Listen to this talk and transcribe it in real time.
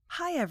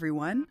Hi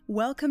everyone,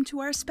 welcome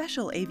to our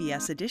special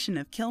AVS edition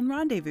of Kiln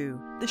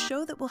Rendez-Vous, the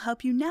show that will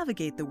help you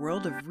navigate the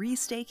world of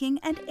restaking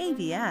and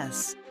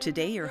AVS.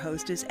 Today your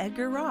host is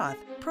Edgar Roth,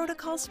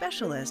 Protocol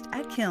Specialist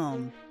at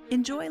Kiln.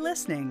 Enjoy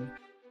listening.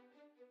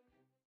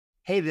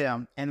 Hey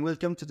there, and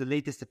welcome to the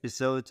latest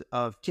episode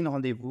of Kiln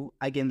Rendez-Vous,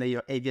 again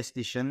layer AVS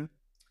edition.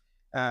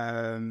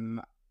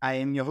 I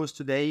am your host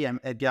today. I'm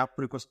Edgar,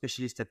 Protocol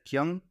Specialist at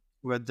Kiln.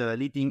 We're the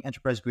leading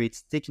enterprise-grade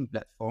staking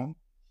platform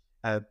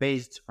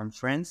based from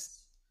France.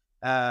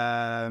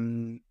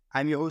 I'm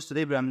your host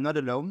today, but I'm not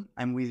alone.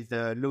 I'm with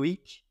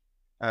Loïc,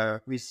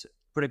 who is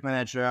product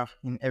manager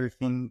in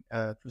everything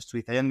close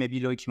to Ethereum. Maybe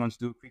Loïc, you want to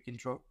do a quick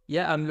intro?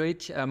 Yeah, I'm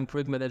Loïc. I'm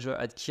product manager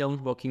at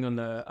Kiln, working on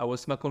our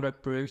smart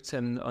contract products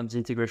and on the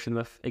integration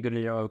of Edgar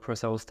layer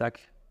across our stack.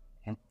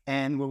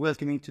 And we're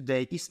welcoming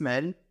today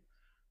Ismael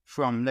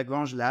from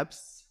Lagrange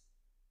Labs.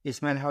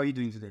 Ismael, how are you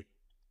doing today?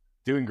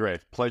 Doing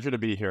great. Pleasure to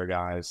be here,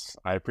 guys.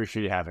 I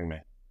appreciate you having me.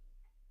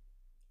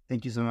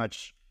 Thank you so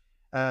much.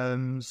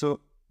 So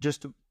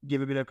just to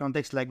give a bit of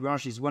context,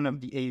 Lagrange is one of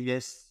the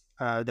AVS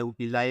that will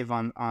be live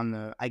on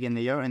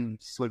Eigenlayer, and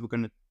this is what we're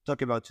going to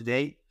talk about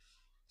today.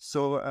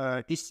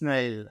 So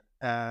Ismael,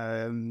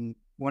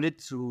 wanted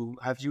to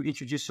have you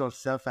introduce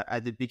yourself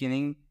at the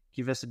beginning,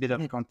 give us a bit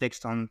of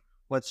context on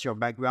what's your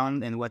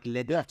background and what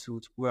led you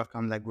to work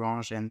on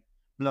Lagrange and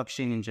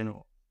blockchain in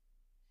general.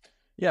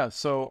 Yeah,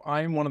 so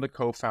I'm one of the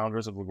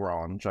co-founders of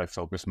Lagrange. I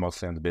focus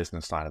mostly on the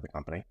business side of the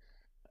company.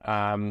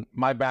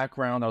 My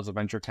background, I was a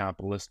venture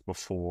capitalist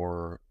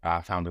before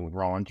founding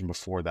Lagrange, and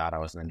before that I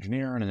was an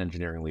engineer and an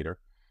engineering leader.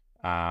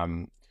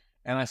 And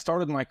I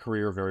started my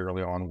career very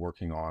early on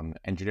working on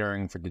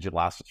engineering for digital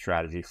asset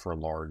strategy for a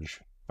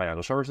large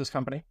financial services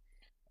company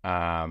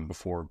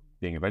before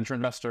being a venture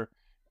investor.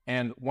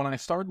 And when I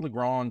started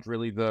Lagrange,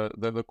 really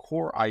the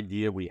core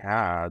idea we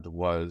had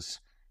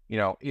was, you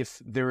know,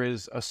 if there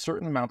is a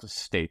certain amount of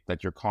state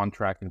that your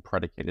contract and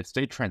predicated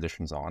state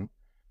transitions on,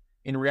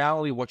 in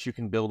reality, what you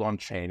can build on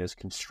chain is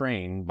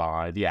constrained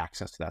by the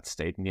access to that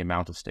state and the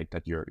amount of state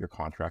that your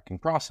contract can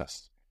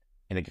process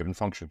in a given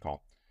function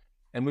call.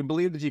 And we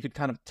believe that you could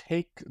kind of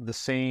take the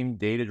same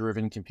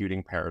data-driven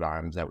computing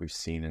paradigms that we've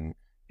seen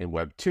in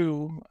Web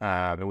 2,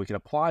 and we can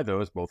apply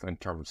those both in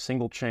terms of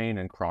single chain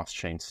and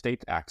cross-chain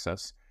state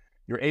access.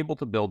 You're able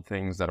to build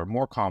things that are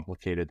more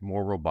complicated,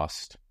 more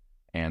robust,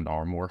 and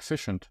are more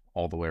efficient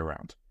all the way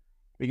around.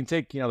 We can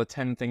take, the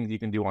 10 things you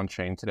can do on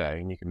chain today,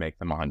 and you can make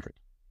them 100.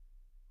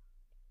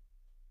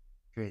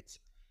 Great.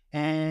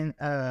 And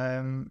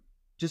I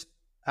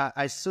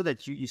saw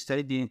that you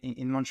studied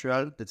in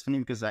Montreal. That's funny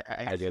because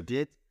I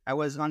did. I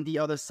was on the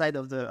other side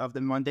of the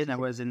mountain. I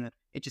was in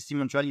HSC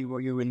Montreal. You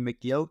were in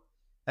McGill.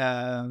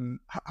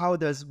 How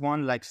does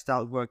one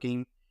start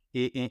working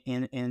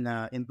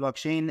in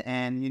blockchain?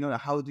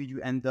 And how do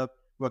you end up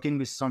working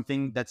with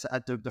something that's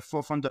at the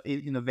forefront of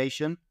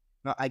innovation?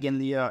 Again,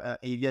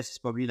 AVS is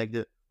probably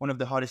one of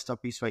the hardest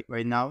topics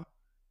right now.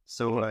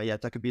 So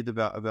talk a bit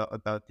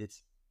about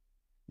this.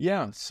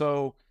 Yeah.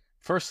 So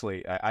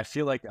firstly, I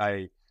feel like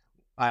I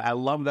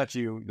love that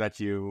you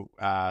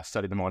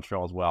studied in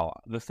Montreal as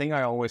well. The thing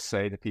I always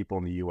say to people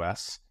in the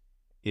US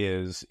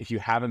is if you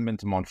haven't been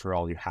to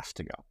Montreal, you have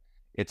to go.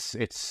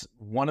 It's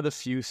one of the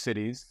few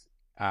cities,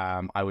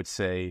 I would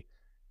say,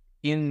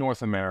 in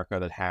North America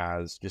that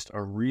has just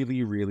a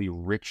really, really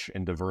rich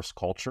and diverse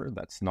culture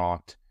that's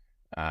not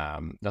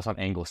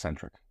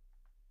Anglo-centric.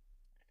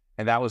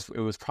 And it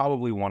was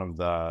probably one of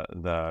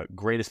the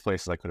greatest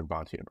places I could have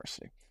gone to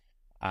university.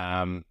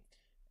 And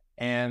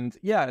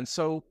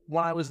so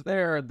when I was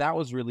there, that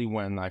was really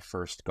when I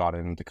first got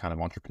into kind of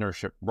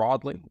entrepreneurship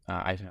broadly.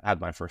 I had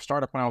my first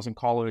startup when I was in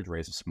college,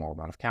 raised a small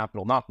amount of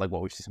capital, not like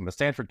what we see some of the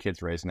Stanford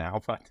kids raise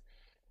now, but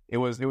it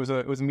was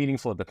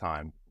meaningful at the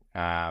time.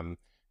 And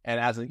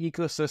as an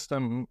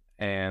ecosystem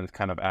and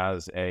kind of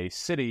as a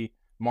city,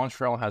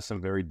 Montreal has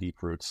some very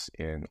deep roots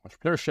in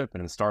entrepreneurship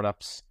and in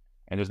startups.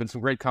 And there's been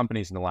some great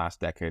companies in the last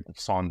decade, like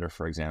Sonder,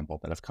 for example,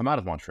 that have come out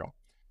of Montreal.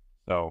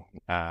 So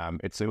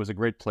it was a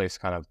great place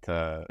kind of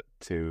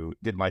to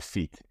dip my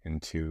feet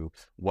into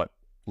what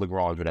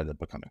Lagrange would end up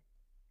becoming.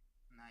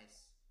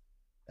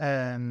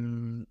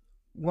 Nice.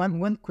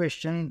 One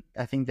question,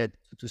 I think that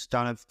to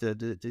start off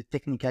the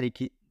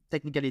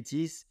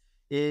technicalities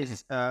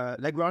is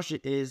Lagrange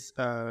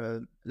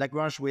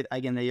with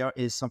Eigenlayer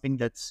is something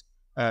that's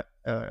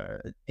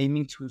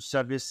aiming to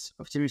service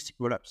optimistic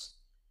rollups.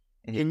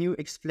 Mm-hmm. Can you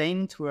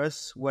explain to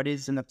us what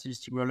is an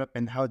optimistic rollup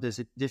and how does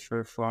it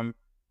differ from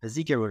a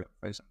ZK rollup,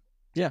 for example?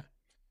 Yeah.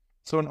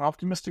 So an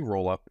optimistic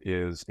rollup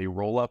is a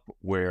rollup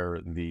where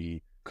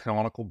the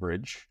canonical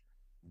bridge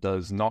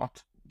does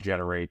not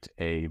generate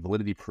a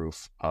validity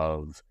proof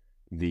of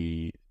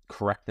the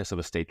correctness of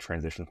a state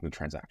transition from the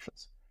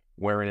transactions,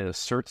 wherein it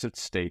asserts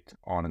its state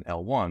on an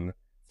L1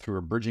 through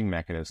a bridging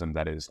mechanism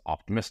that is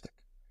optimistic.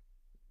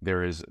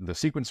 The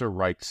sequencer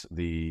writes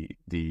the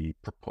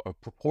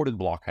purported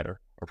block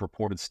header or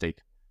purported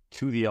state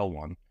to the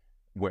L1,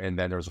 and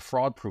then there's a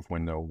fraud proof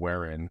window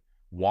wherein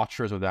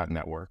watchers of that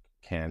network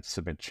can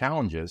submit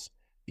challenges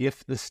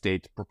if the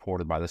state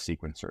purported by the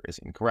sequencer is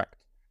incorrect.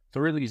 So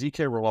really,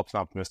 ZK rollups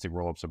and optimistic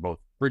rollups are both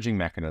bridging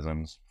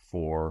mechanisms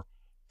for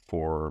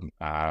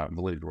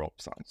validity rollup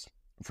designs,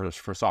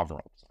 for sovereign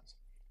rollup designs.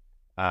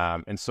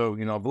 And so,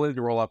 validity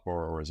rollup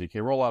or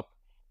ZK rollup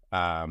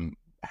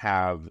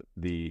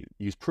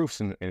use proofs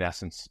in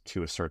essence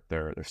to assert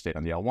their state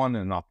on the L1, and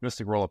an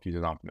optimistic rollup uses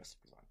an optimistic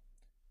design.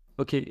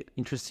 Okay,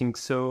 interesting.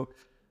 So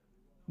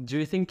do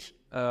you think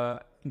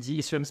the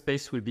Ethereum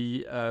space will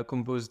be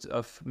composed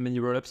of many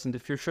rollups in the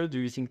future? Do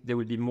you think there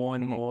will be more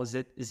and more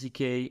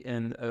ZK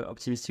and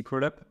optimistic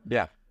rollup?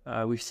 Yeah.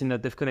 We've seen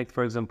at DevConnect,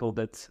 for example,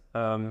 that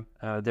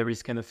there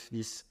is kind of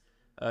this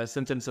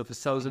sentence of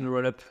 1,000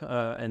 rollup.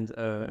 And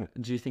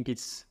do you think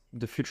it's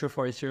the future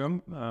for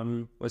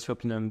Ethereum? What's your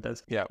opinion on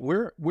that? Yeah,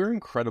 we're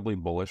incredibly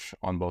bullish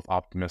on both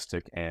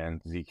optimistic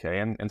and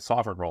ZK and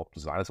sovereign rollup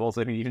design, as well as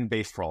even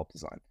base rollup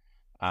design.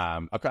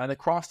 And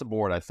across the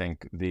board, I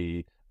think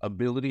the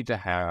ability to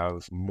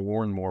have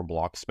more and more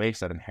block space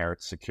that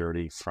inherits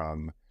security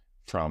from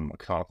a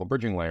canonical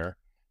bridging layer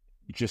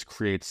just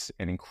creates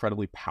an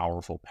incredibly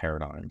powerful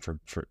paradigm to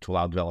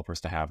allow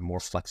developers to have more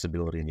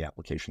flexibility in the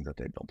applications that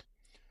they build.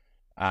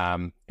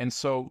 And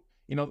so,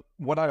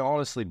 what I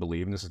honestly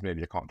believe, and this is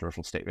maybe a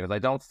controversial statement, is I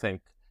don't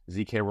think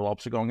ZK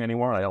rollups are going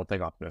anywhere. I don't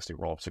think optimistic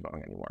rollups are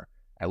going anywhere,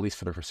 at least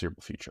for the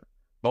foreseeable future.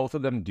 Both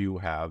of them do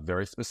have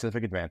very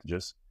specific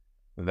advantages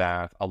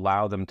that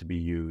allow them to be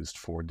used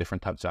for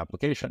different types of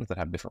applications that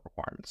have different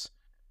requirements.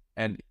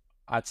 And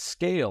at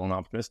scale, an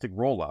optimistic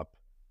rollup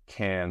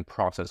can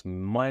process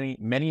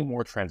many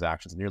more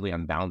transactions, nearly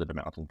unbounded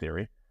amount in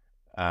theory,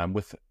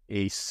 with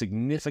a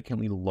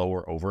significantly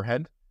lower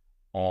overhead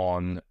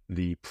on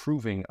the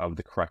proving of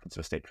the correctness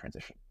of a state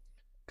transition.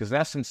 Because in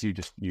essence,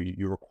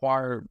 you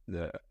require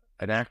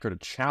an actor to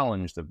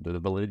challenge the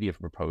validity of a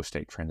proposed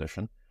state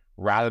transition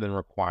rather than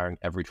requiring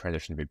every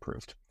transition to be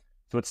proved.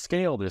 So at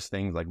scale, there's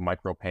things like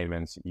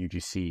micropayments,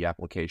 UGC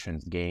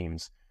applications,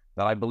 games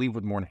that I believe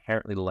would more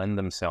inherently lend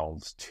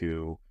themselves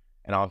to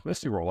an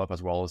optimistic rollup,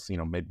 as well as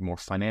maybe more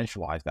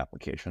financialized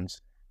applications,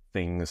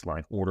 things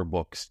like order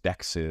books,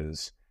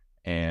 DEXs,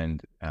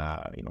 and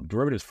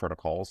derivatives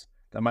protocols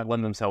that might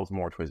lend themselves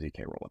more to a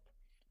ZK rollup.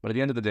 But at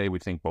the end of the day, we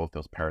think both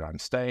those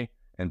paradigms stay,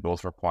 and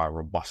both require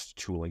robust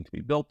tooling to be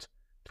built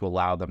to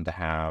allow them to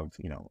have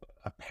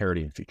a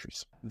parity in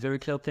features. Very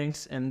clear,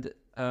 thanks. And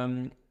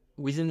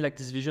within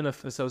this vision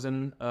of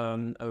 1,000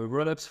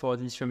 rollups for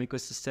the Ethereum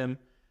ecosystem,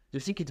 do you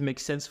think it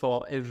makes sense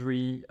for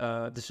every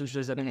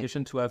decentralized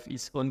application to have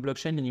its own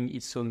blockchain, meaning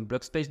its own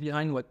block space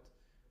behind? What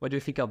do you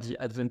think are the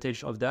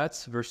advantage of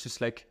that versus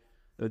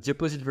the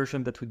opposite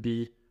version that would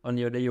be on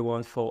your layer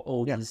one for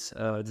all these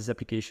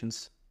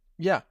applications?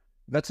 Yeah,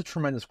 that's a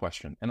tremendous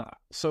question. And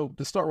so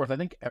to start with, I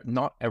think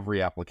not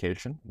every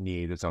application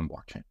needs its own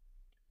blockchain.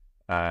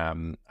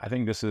 I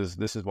think this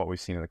is what we've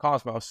seen in the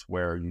Cosmos,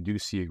 where you do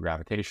see a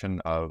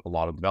gravitation of a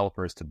lot of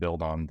developers to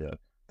build on the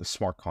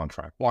smart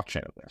contract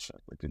blockchain of this,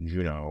 like the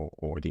Juno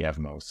or the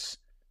Evmos,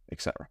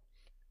 etc.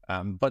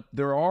 But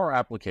there are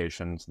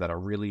applications that are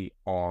really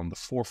on the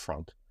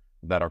forefront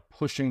that are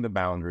pushing the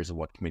boundaries of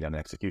what can be done in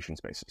execution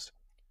spaces.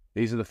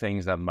 These are the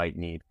things that might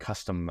need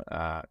custom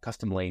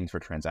lanes for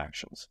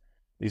transactions.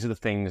 These are the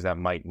things that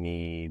might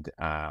need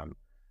a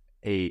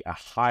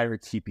higher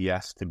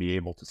TPS to be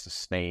able to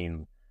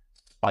sustain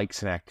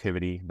spikes in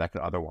activity that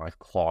could otherwise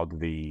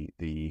clog a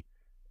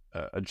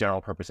general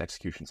purpose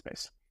execution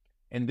space.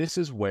 And this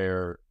is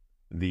where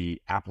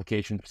the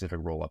application-specific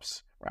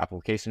rollups or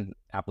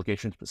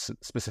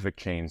application-specific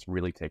chains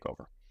really take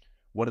over.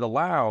 What it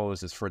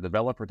allows is for a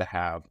developer to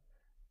have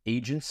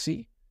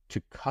agency to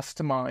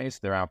customize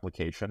their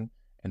application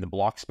and the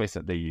block space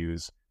that they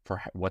use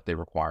for what they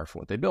require for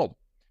what they build.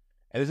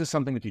 And this is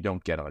something that you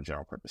don't get on a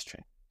general-purpose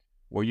chain,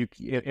 where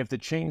if the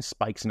chain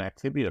spikes in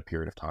activity at a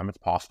period of time, it's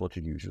possible that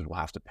your users will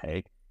have to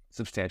pay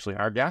substantially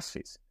higher gas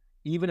fees,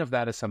 even if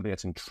that is something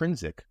that's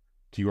intrinsic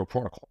to your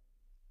protocol.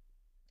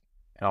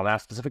 And on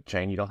that specific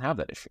chain, you don't have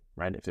that issue,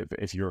 right?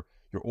 If your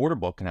order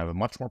book can have a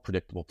much more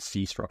predictable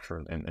fee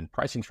structure and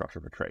pricing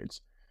structure for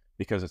trades,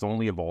 because it's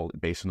only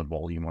based on the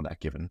volume on that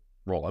given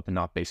rollup and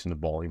not based on the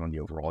volume on the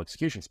overall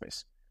execution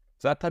space.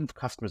 So that type of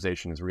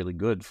customization is really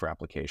good for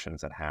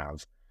applications that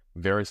have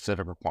very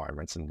specific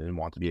requirements and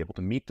want to be able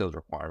to meet those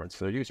requirements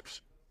for their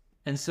users.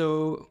 And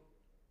so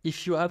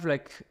if you have a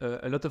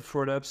lot of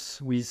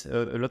rollups with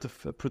a lot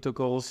of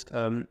protocols,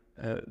 don't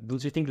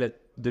you think that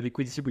the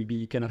liquidity will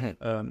be kind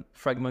of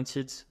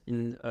fragmented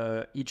in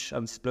each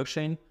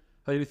blockchain?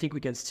 How do you think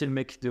we can still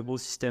make the whole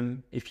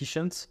system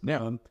efficient?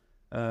 Yeah.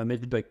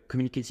 Maybe by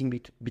communicating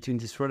between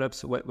these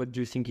rollups, what do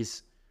you think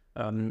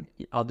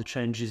are the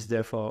challenges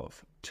there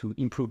to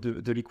improve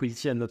the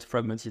liquidity and not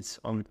fragment it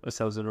on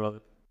 1,000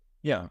 rollups?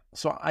 Yeah,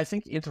 so I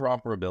think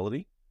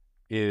interoperability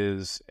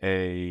is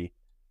a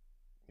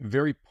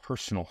very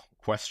personal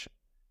question.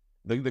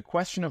 The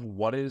question of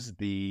what is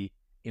the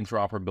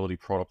interoperability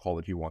protocol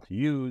that you want to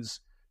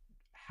use,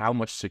 how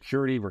much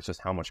security versus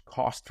how much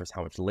cost versus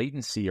how much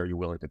latency are you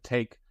willing to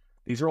take,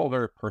 these are all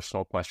very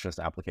personal questions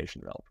to application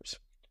developers.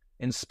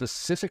 And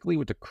specifically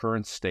with the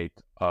current state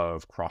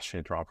of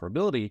cross-chain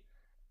interoperability,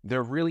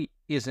 there really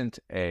isn't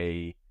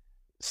a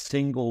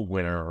single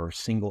winner or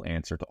single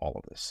answer to all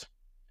of this.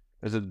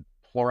 There's a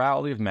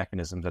plurality of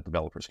mechanisms that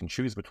developers can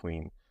choose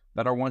between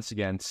that are, once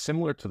again,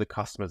 similar to the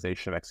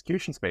customization of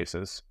execution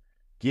spaces,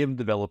 give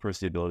developers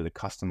the ability to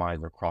customize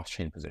their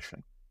cross-chain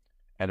positioning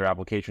and their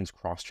application's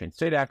cross-chain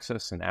state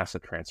access and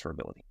asset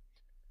transferability.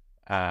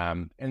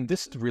 And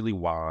this is really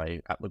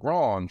why at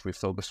Lagrange we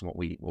focus on what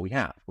we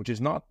have, which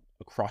is not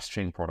a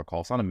cross-chain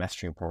protocol, it's not a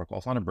messaging protocol,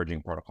 it's not a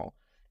bridging protocol.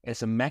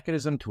 It's a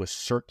mechanism to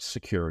assert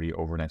security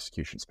over an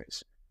execution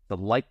space, the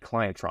light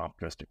client for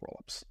optimistic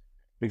rollups.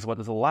 Because what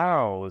this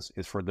allows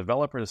is for a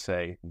developer to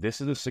say,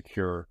 this is a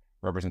secure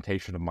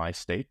representation of my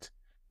state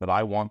that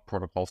I want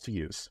protocols to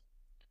use,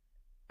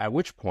 at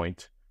which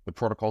point the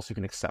protocols who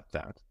can accept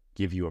that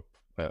give you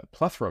a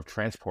plethora of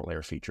transport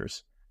layer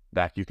features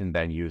that you can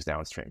then use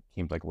downstream.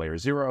 Teams like Layer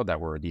 0 that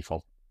were a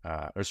default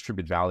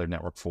distributed validator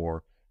network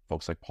for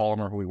folks like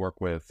Polymer who we work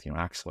with,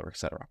 Axler,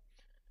 etc.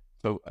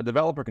 So a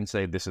developer can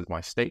say, this is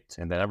my state,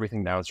 and then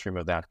everything downstream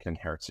of that can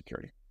inherit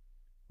security,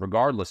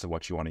 regardless of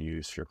what you want to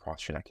use for your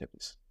cross-chain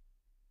activities.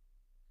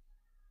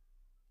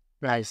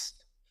 Nice.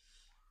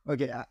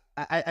 Okay,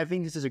 I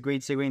think this is a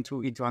great segue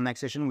into our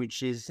next session,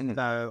 which is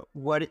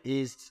what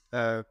is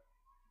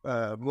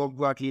more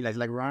broadly like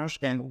Lagrange,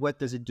 and what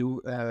does it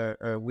do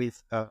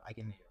with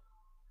Eigenlayer?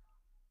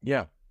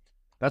 Yeah,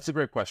 that's a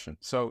great question.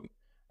 So,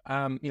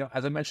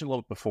 as I mentioned a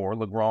little bit before,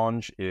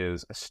 Lagrange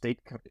is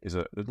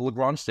the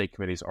Lagrange state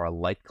committees are a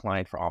light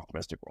client for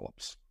optimistic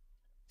rollups.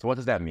 So what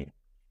does that mean?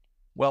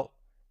 Well,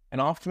 an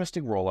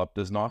optimistic rollup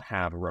does not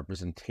have a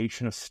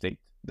representation of state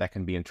that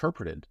can be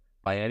interpreted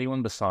by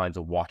anyone besides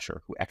a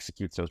watcher who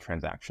executes those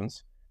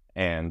transactions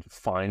and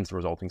finds the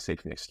resulting state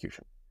from the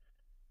execution.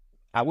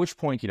 At which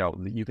point,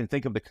 you can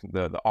think of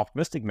the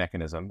optimistic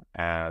mechanism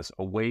as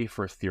a way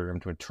for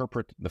Ethereum to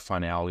interpret the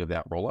finality of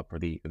that rollup or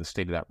the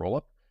state of that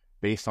rollup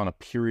based on a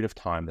period of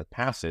time that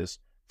passes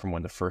from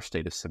when the first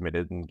state is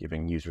submitted, and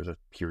giving users a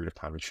period of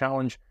time to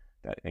challenge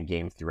that in a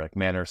game theoretic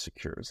manner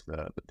secures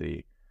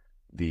the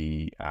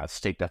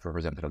state that's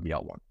represented of the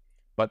L1.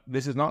 But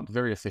this is not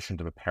very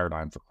efficient of a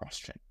paradigm for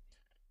cross-chain.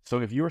 So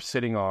if you're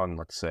sitting on,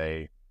 let's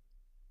say,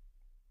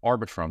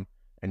 Arbitrum,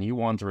 and you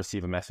want to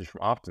receive a message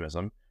from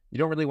Optimism, you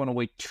don't really want to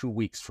wait 2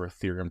 weeks for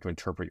Ethereum to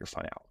interpret your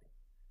finality.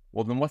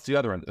 Well, then what's the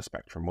other end of the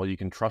spectrum? Well, you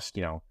can trust,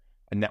 a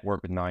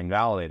network with 9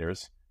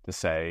 validators to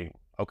say,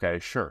 okay,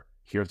 sure,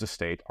 here's the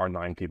state. Our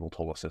 9 people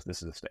told us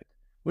this is a state,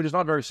 which is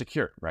not very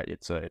secure, right?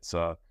 It's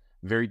a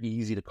very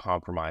easy to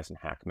compromise and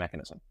hack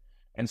mechanism.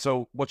 And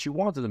so what you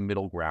want is a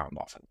middle ground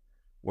often,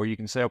 where you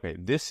can say, okay,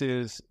 this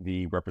is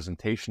the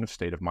representation of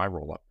state of my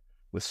rollup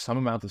with some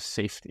amount of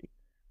safety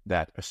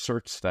that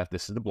asserts that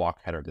this is the block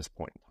header at this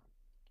point in time.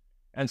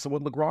 And so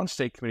what Lagrange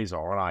state committees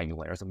are on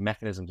Eigenlayer is a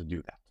mechanism to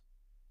do that.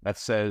 That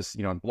says,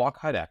 in block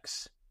height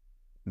X,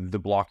 the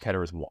block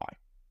header is Y.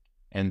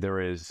 And there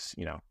is,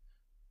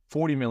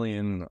 40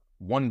 million,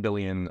 1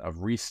 billion of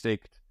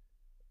restaked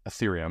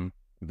Ethereum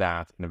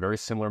that, in a very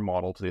similar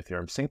model to the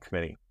Ethereum sync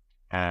committee,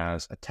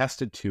 has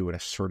attested to and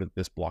asserted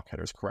this block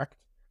header is correct,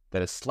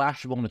 that is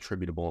slashable and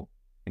attributable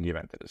in the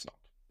event that it is not.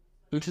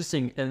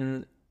 Interesting.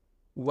 And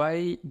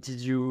why did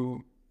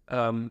you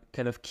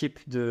kind of keep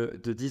the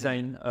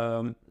design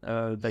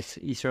that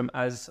Ethereum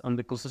has on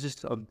the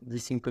consensus of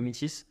these sync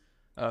committees?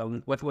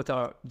 What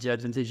are the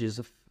advantages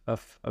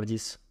of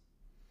this?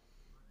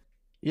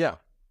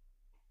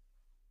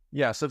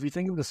 Yeah, so if you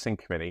think of the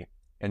sync committee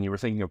and you were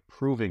thinking of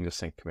proving the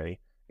sync committee,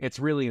 it's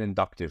really an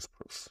inductive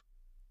proof.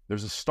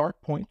 There's a start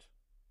point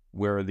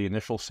where the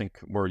initial sync,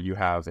 where you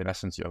have, in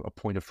essence, you have a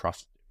point of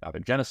trust, either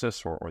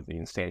Genesis or the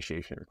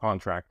instantiation of your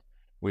contract.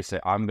 We say,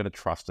 I'm going to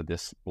trust that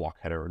this block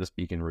header or this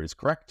beacon root is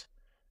correct.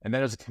 And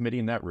then there's a committee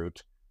in that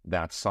root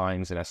that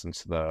signs, in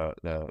essence,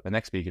 the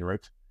next beacon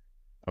root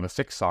of a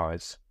fixed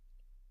size.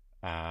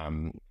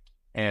 And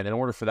in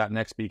order for that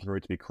next beacon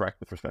root to be correct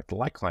with respect to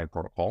light client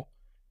protocol,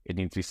 it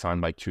needs to be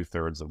signed by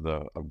 2/3 of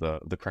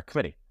the correct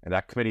committee. And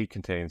that committee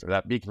contains, or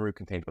that beacon root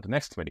contains what the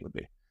next committee would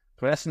be.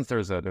 So in essence,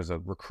 there's a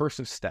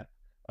recursive step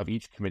of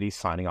each committee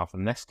signing off on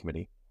the next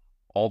committee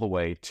all the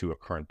way to a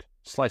current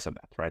slice of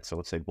that, right? So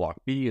let's say block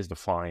B is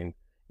defined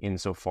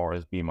insofar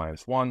as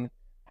B-1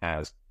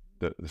 has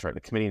the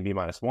committee in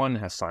B-1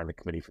 has signed the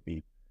committee for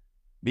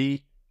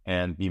B,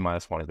 and B-1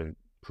 has been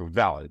proved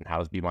valid. And how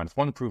is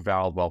B-1 proved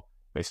valid? Well,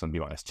 based on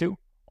B-2,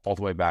 all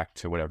the way back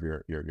to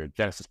whatever your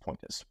genesis point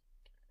is.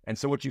 And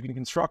so what you can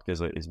construct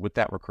is with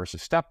that recursive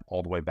step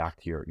all the way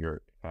back to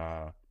your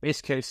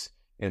base case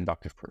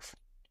inductive proof.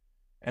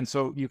 And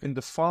so you can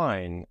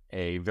define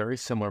a very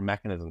similar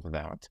mechanism to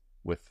that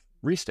with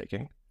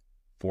restaking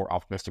for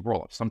optimistic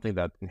rollups, something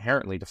that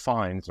inherently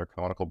defines their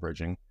canonical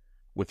bridging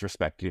with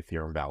respect to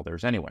Ethereum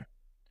validators anyway.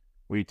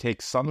 We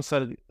take some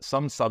subset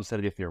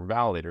of the Ethereum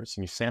validators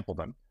and you sample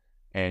them,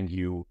 and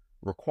you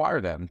require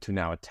them to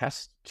now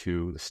attest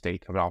to the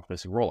state of an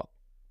optimistic rollup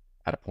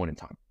at a point in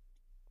time,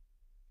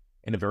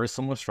 in a very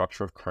similar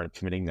structure of current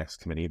committee, next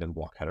committee, then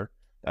block header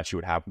that you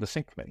would have with the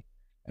sync committee.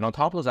 And on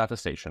top of those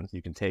attestations,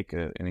 you can take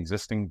an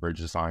existing bridge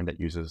design that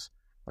uses,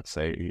 let's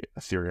say,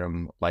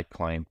 Ethereum light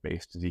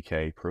client-based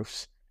ZK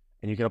proofs,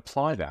 and you can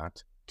apply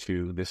that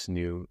to this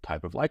new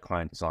type of light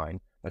client design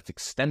that's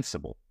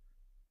extensible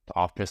to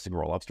optimistic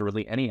rollups, to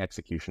really any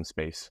execution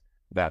space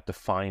that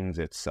defines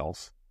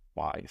itself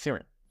by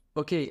Ethereum.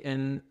 Okay,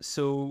 and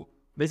so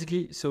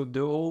basically, so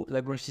the whole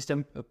Lagrange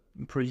system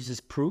produces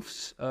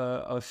proofs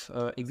of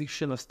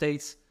execution of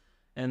states.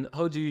 And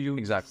how do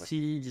you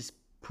see this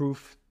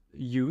proof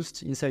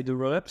used inside the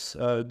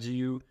rollups? Do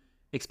you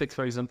expect,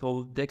 for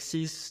example,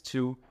 DEXs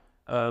to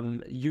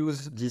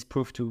use this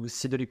proof to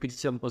see the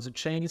liquidity on other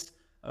chains?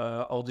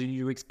 Or do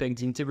you expect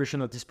the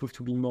integration of this proof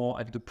to be more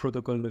at the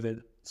protocol level?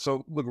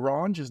 So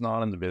Lagrange is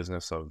not in the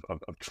business of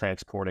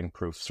transporting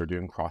proofs or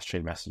doing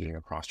cross-chain messaging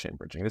or cross-chain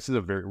bridging. This is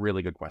a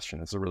really good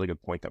question. It's a really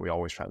good point that we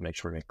always try to make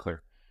sure we make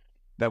clear.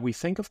 That we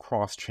think of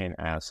cross-chain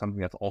as something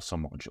that's also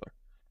modular.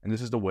 And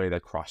this is the way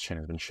that cross-chain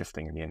has been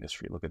shifting in the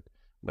industry. Look at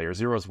Layer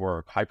Zero's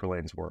work,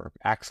 Hyperlane's work,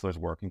 Axelar's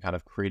work, and kind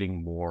of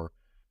creating more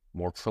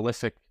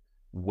prolific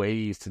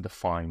ways to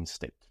define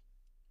state,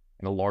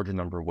 and a larger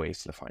number of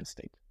ways to define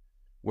state.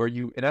 Where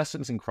you, in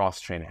essence, in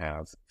cross-chain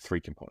have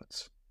three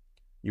components.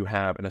 You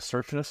have an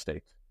assertion of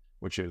state,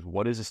 which is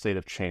what is the state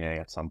of chain A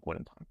at some point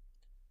in time.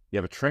 You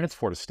have a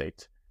transport of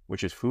state,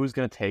 which is who's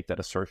going to take that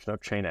assertion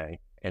of chain A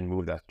and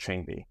move that to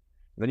chain B. And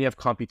then you have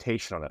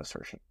computation on that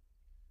assertion,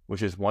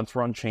 which is once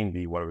we're on chain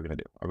B, what are we going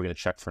to do? Are we going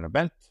to check for an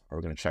event? Are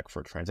we going to check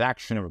for a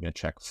transaction? Are we going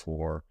to check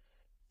for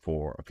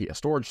a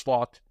storage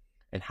slot?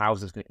 And how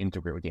is this going to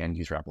integrate with the end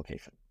user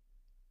application?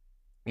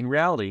 In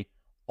reality,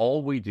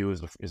 all we do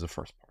is the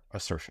first part,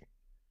 assertion.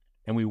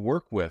 And we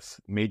work with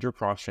major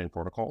cross-chain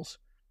protocols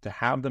to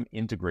have them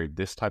integrate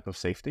this type of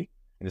safety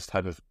and this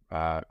type of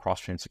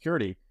cross-chain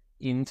security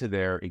into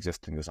their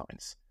existing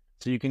designs.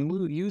 So you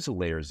can use a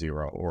Layer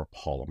Zero or a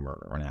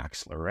Polymer or an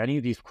Axelar or any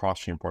of these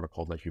cross-chain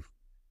protocols that you've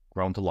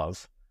grown to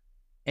love,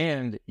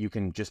 and you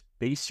can just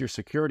base your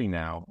security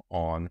now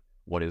on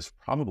what is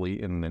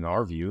probably, in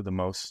our view, the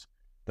most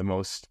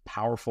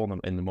powerful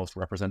and the most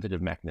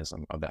representative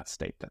mechanism of that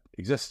state that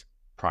exists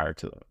prior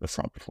to the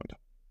front proof window.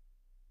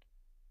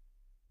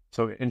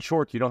 So in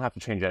short, you don't have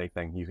to change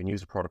anything. You can use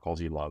the protocols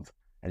you love,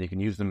 and you can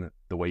use them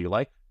the way you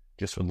like,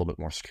 just with a little bit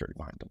more security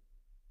behind them.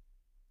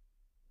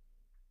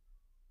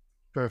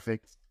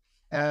 Perfect.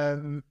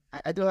 I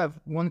do have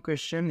one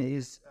question.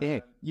 Is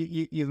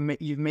you've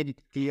made it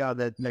clear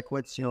that like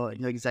what's your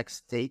exact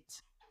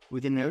state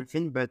within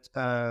everything, but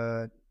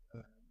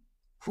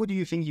who do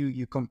you think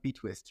you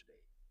compete with today?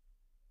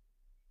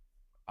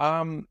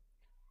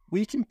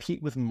 We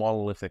compete with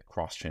monolithic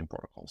cross-chain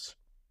protocols.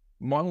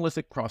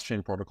 Monolithic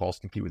cross-chain protocols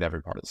compete with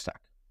every part of the stack.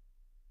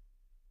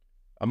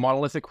 A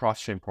monolithic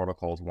cross-chain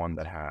protocol is one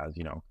that has,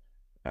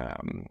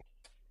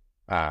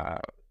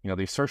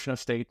 the assertion of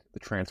state, the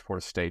transport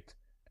of state,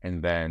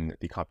 and then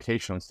the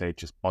computation of state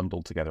just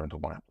bundled together into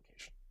one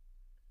application.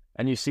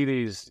 And you see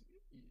these.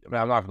 I'm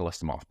not going to list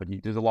them off, but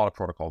there's a lot of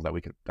protocols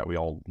that we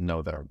all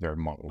know that they're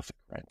monolithic,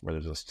 right? Where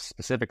there's a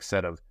specific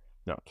set of,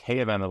 K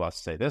of N of us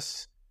say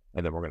this,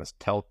 and then we're going to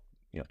tell,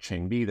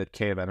 chain B that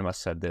K of N of us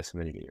said this, and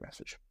then you get your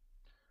message.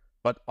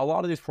 But a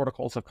lot of these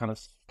protocols have kind of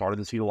started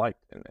to see the light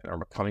and are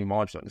becoming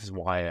modular. This is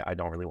why I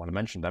don't really want to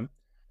mention them,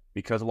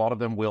 because a lot of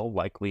them will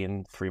likely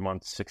in 3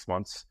 months, 6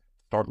 months,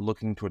 start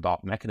looking to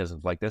adopt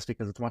mechanisms like this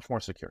because it's much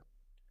more secure.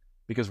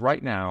 Because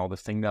right now, the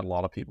thing that a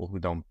lot of people who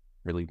don't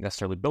really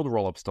necessarily build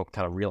rollups don't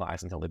kind of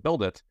realize until they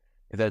build it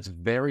is that it's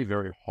very,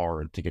 very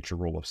hard to get your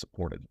rollup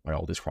supported by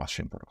all these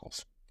cross-chain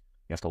protocols.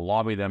 You have to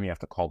lobby them, you have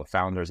to call the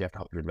founders, you have to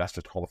help your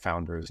investors call the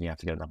founders, and you have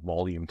to get enough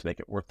volume to make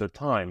it worth their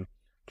time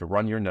to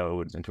run your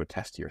nodes and to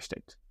attest to your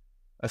state.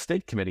 A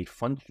state committee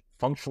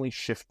functionally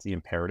shifts the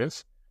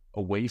imperative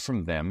away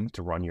from them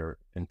to run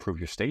improve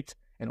your state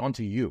and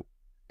onto you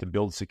to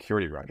build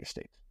security around your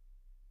state.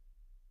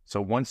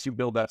 So once you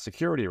build that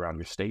security around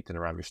your state and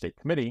around your state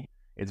committee,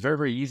 it's very,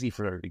 very easy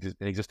for an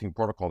existing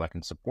protocol that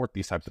can support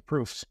these types of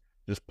proofs to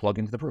just plug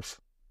into the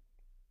proof.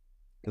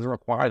 It doesn't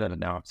require that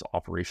now it's an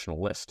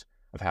operational list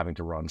of having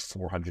to run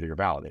 400 of your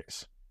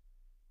validators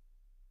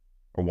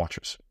or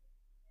watchers.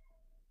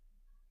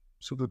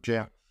 Super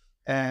clear.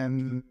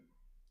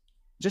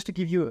 Just to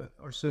give you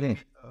also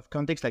of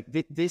context, like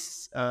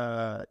this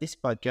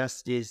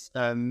podcast is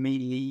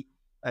mainly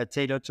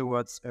tailored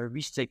towards a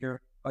risk-taker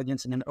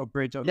audience and an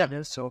operator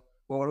audience. So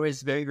we're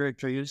always very, very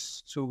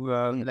curious to,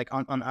 like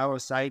on our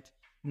side,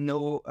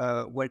 know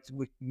what it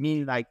would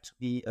mean like to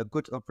be a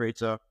good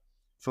operator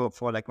for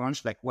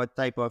Lagrange, like what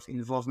type of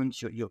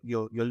involvement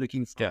you're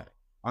looking for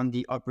on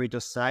the operator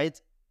side,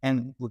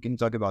 and we can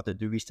talk about the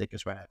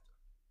risk-takers right after.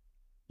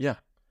 Yeah.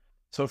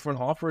 So from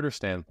an operator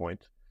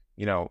standpoint,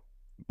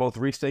 both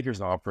risk-takers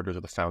and operators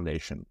are the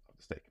foundation of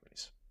the state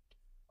committees.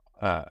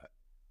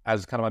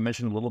 As kind of I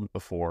mentioned a little bit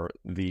before,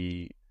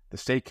 the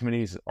state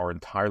committees are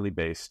entirely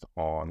based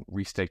on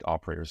risk-stake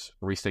operators,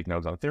 risk-stake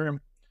nodes on Ethereum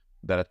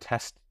that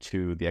attest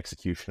to the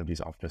execution of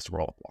these optimistic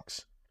rollup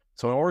blocks.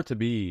 So in order to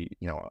be,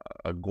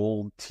 a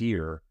gold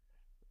tier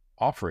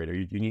operator,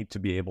 you need to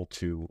be able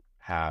to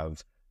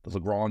have the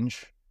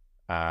Lagrange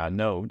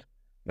node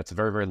that's a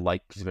very, very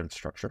light piece of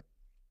infrastructure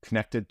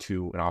connected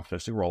to an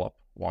optimistic rollup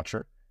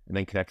watcher, and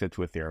then connected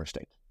to Ethereum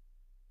state.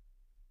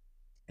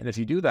 And if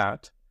you do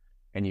that,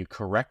 and you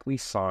correctly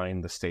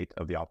sign the state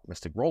of the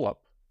optimistic rollup,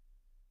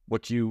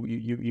 what you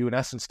in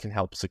essence can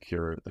help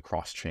secure the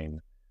cross-chain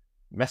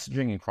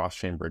messaging and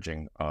cross-chain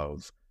bridging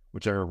of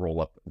whichever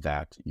rollup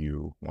that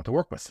you want to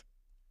work with,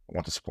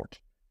 want to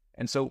support.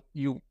 And so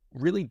you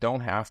really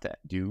don't have to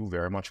do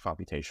very much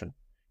computation.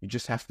 You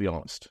just have to be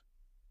honest.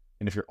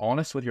 And if you're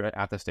honest with your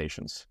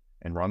attestations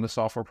and run the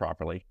software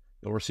properly,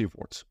 you'll receive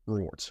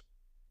rewards.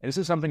 And this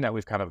is something that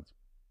we've kind of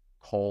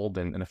called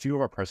in a few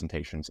of our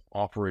presentations,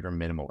 operator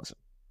minimalism.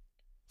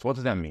 So what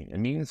does that mean? It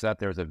means that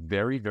there's a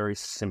very, very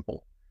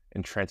simple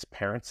and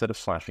transparent set of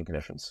slashing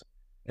conditions.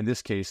 In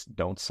this case,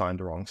 don't sign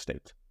the wrong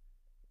state,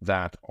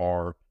 that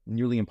are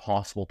nearly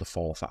impossible to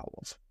fall foul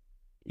of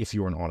if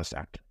you're an honest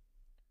actor.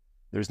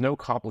 There's no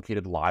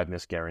complicated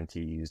liveness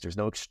guarantees. There's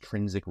no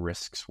extrinsic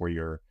risks where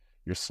your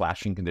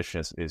slashing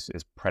condition is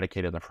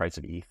predicated on the price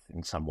of ETH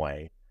in some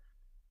way.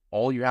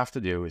 All you have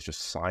to do is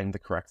just sign the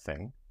correct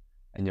thing,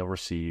 and you'll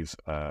receive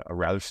a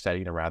rather steady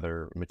and a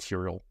rather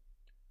material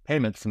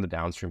payment from the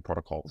downstream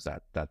protocols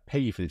that pay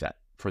you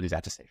for these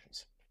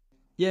attestations.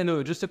 Yeah,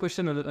 no, just a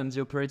question on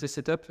the operator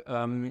setup.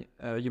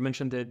 You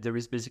mentioned that there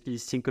is basically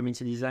sync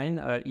community design.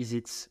 Is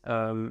it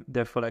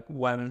therefore like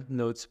one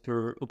node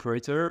per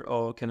operator,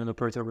 or can an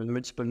operator run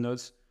multiple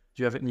nodes?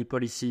 Do you have any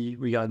policy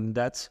regarding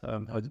that?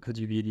 How could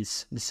you view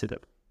this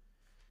setup?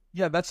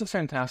 Yeah, that's a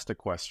fantastic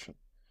question.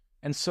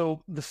 And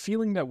so the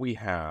feeling that we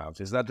have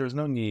is that there's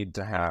no need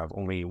to have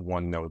only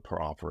one node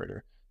per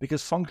operator,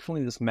 because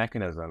functionally this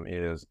mechanism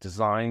is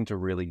designed to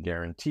really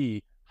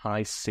guarantee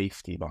high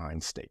safety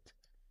behind state.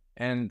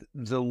 And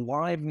the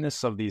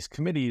liveness of these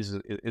committees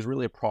is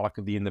really a product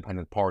of the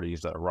independent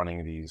parties that are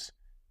running these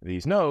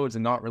nodes,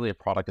 and not really a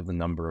product of the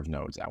number of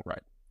nodes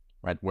outright,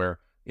 right? Where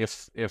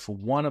if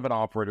one of an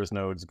operator's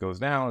nodes goes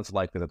down, it's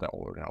likely that the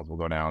older nodes will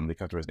go down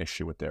because there's an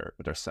issue with their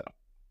setup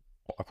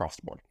across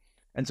the board.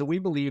 And so we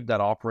believe that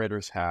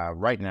operators have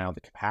right now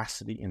the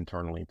capacity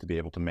internally to be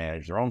able to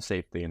manage their own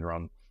safety and their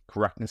own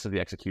correctness of the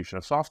execution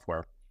of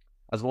software,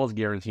 as well as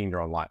guaranteeing their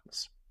own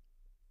liveness.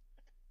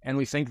 And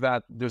we think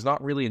that there's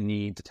not really a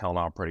need to tell an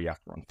operator you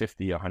have to run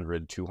 50,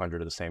 100,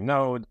 200 of the same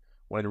node,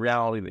 when in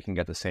reality they can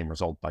get the same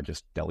result by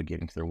just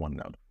delegating to their one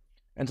node.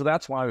 And so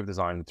that's why we've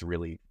designed it to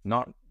really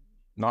not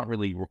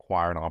really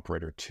require an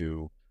operator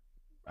to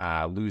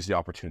lose the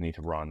opportunity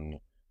to run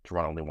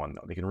only one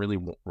node. They can really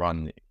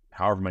run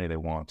however many they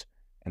want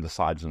and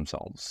decide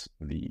themselves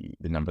the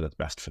number that's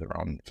best for their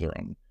own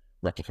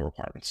replica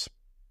requirements.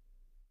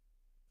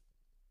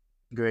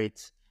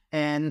 Great.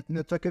 And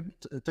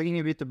talking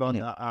a bit about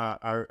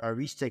our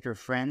risk-taker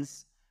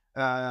friends,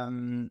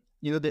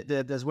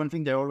 there's one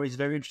thing they're always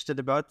very interested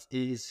about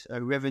is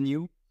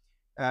revenue.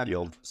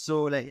 Yield.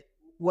 So, like,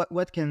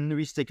 what can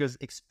risk-takers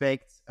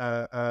expect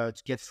to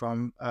get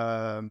from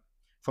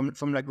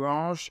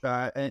Lagrange,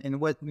 and in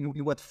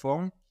what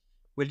form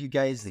will you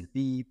guys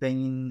be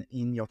paying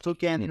in your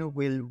token?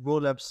 Will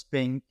rollups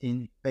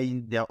paying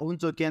their own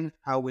token?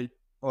 How will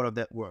all of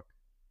that work?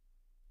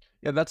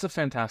 Yeah, that's a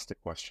fantastic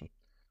question.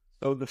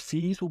 So the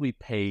fees will be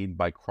paid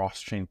by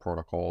cross-chain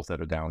protocols that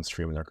are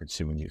downstream and are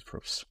consuming these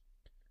proofs.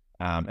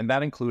 And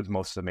that includes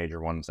most of the major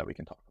ones that we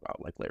can talk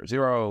about, like Layer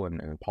 0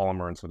 and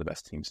Polymer and some of the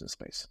best teams in the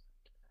space.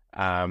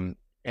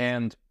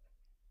 And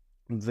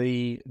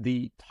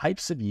the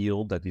types of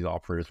yield that these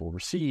operators will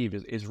receive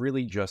is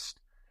really just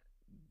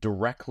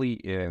directly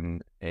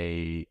in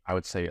I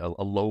would say, a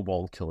low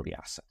volatility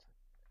asset,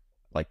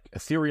 like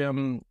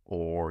Ethereum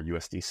or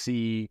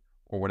USDC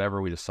or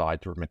whatever we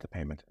decide to remit the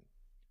payment in.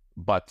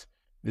 But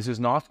this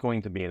is not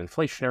going to be an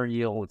inflationary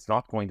yield. It's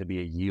not going to be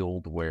a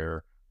yield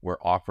where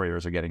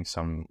operators are getting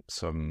some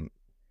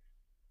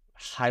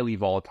highly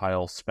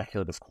volatile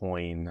speculative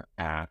coin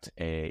at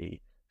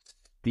a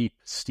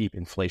steep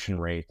inflation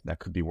rate that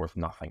could be worth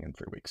nothing in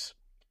 3 weeks.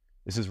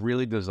 This is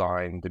really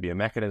designed to be a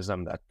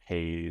mechanism that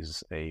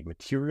pays a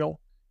material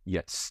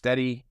yet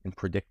steady and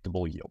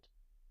predictable yield.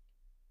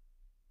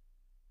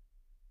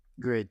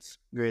 Great.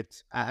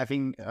 I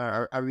think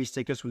our risk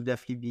takers will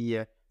definitely be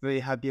very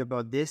happy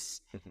about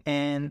this.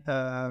 And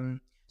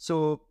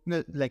so,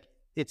 like,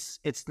 it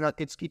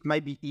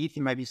might be ETH,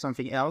 it might be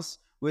something else.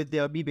 Would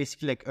there be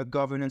basically like a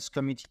governance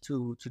committee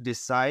to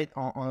decide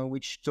on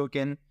which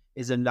token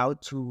is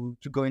allowed to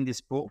go in this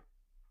pool?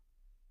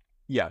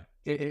 Yeah,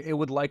 it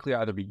would likely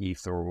either be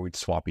ETH, or we'd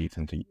swap ETH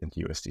into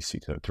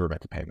USDC to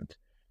remit the payment.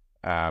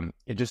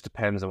 It just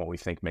depends on what we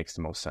think makes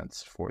the most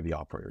sense for the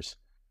operators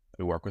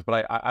we work with.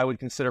 But I would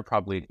consider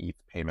probably an ETH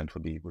payment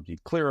would be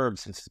clearer,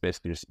 since it's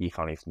basically just ETH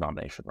on ETH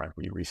denomination, right?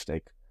 Where you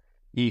restake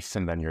ETH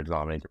and then you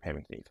denominate your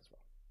payment in ETH as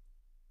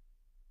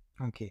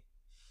well. Okay.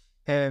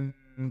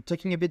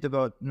 Talking a bit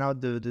about now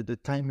the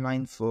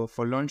timeline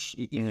for launch,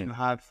 if you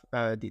have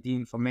the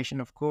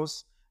information, of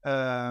course.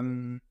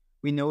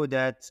 We know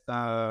that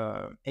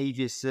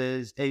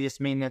AVS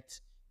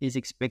mainnet is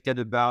expected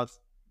about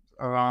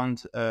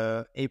around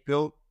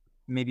April,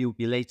 maybe it will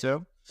be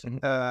later.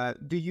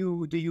 Do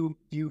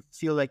you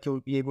feel like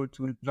you'll be able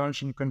to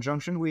launch in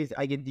conjunction with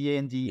IGDA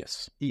and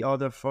the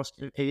other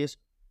first AVS?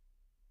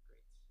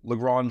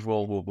 Lagrange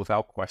will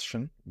without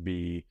question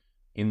be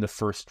in the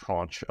first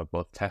tranche of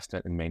both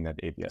testnet and mainnet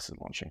AVS is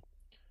launching.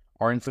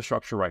 Our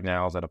infrastructure right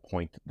now is at a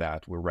point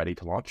that we're ready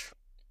to launch.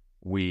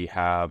 We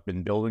have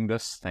been building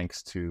this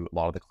thanks to a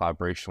lot of the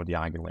collaboration with the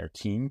EigenLayer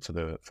team for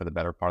the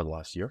better part of the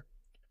last year.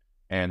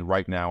 And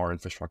right now our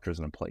infrastructure is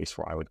in a place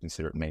where I would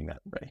consider it mainnet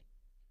ready.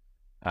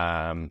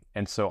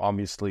 And so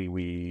obviously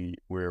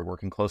we're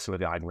working closely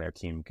with the EigenLayer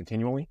team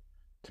continually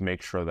to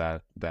make sure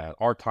that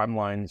our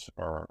timelines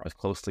are as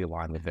closely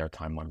aligned with their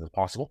timelines as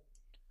possible.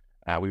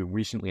 We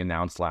recently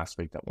announced last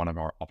week that one of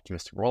our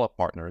optimistic rollup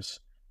partners,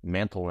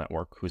 Mantle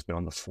Network, who's been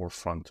on the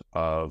forefront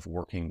of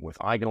working with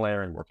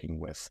EigenLayer and working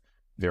with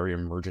very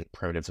emergent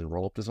primitives in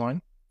rollup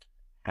design,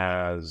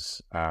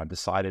 has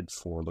decided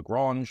for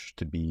Lagrange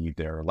to be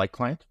their light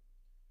client,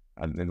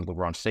 and then the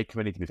Lagrange State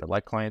Committee to be their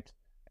light client,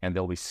 and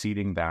they'll be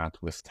seeding that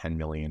with 10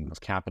 million of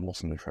capital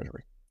from the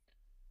treasury.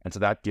 And so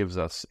that gives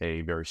us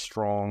a very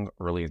strong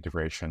early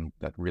integration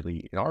that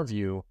really, in our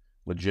view,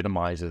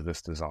 legitimizes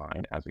this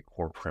design as a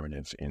core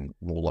primitive in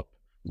rollup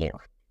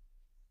lore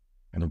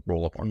and the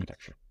rollup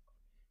architecture.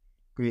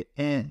 Great.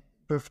 And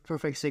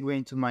perfect segue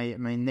into my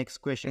next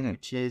question,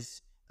 which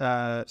is,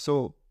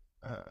 so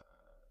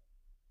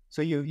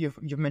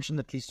you've mentioned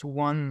at least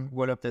one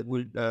rollup that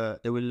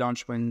will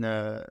launch when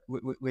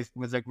with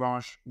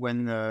Lagrange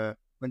when the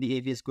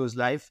AVS goes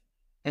live.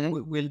 And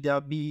will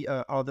there be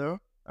other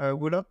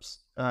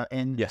rollups?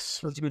 And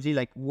yes, ultimately,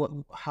 like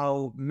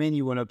how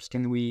many rollups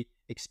can we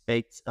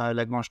expect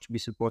Lagrange to be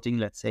supporting?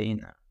 Let's say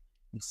in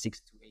 6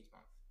 to 8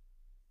 months.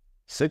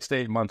 6 to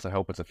 8 months. I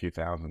hope it's a few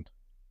thousand.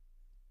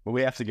 But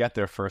we have to get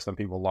there first on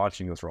people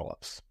launching those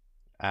rollups.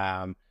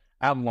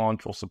 At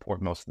launch, we'll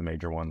support most of the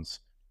major ones: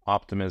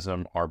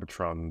 Optimism,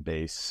 Arbitrum,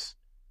 Base,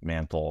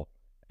 Mantle,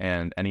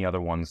 and any other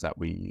ones that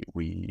we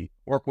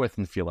work with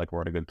and feel like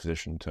we're in a good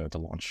position to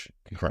launch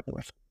concurrently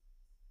with.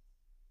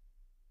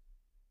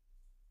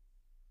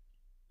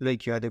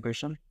 Loïc, you had a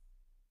question?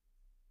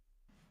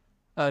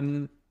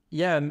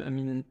 Yeah, I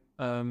mean,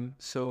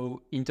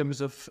 so in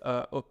terms of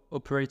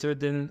operator,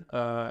 then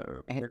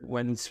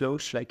when it's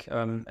launched, like,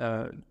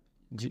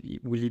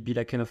 will it be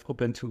like kind of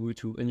open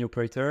to any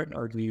operator,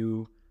 or do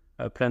you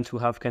plan to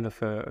have kind of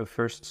a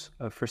first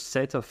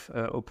set of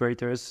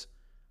operators?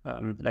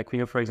 Like we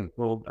know, for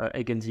example,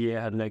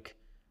 EigenDA had like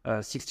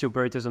 60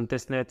 operators on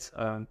testnet.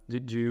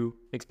 Do you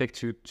expect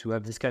to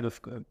have this kind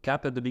of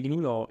cap at the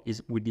beginning, or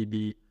would it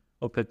be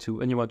open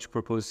to anyone to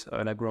propose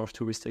Lagrange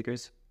to risk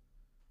takers?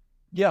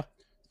 Yeah.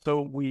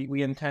 So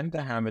we intend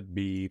to have it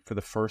be, for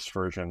the first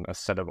version, a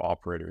set of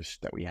operators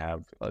that we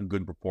have a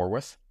good rapport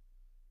with.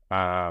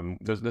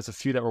 There's a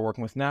few that we're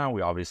working with now.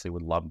 We obviously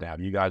would love to have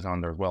you guys on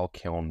there as well,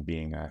 Kiln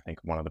being, I think,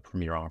 one of the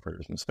premier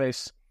operators in the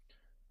space.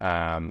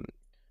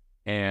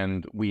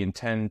 And we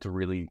intend to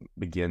really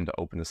begin to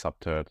open this up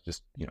to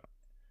just,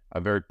 a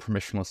very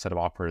permissionless set of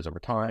operators over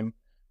time,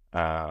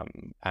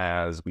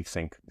 as we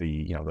think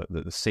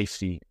the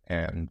safety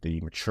and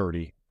the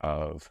maturity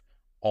of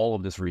all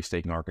of this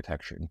restaking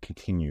architecture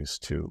continues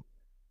to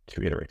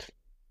iterate.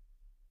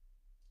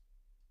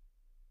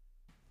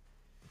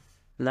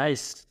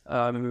 Nice.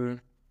 I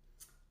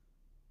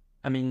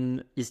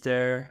mean, is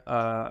there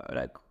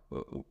like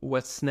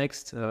what's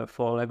next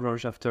for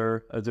Lagrange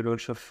after the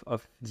launch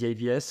of the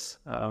AVS?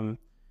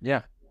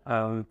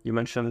 You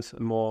mentioned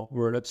more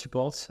rollup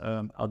supports.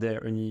 Are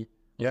there any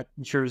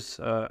features,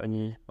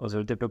 any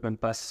other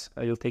development paths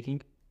you're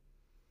taking?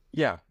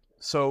 Yeah.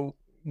 So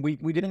we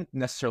didn't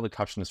necessarily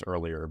touch on this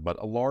earlier, but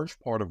a large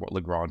part of what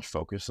Lagrange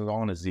focuses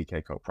on is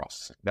ZK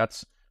coprocessing.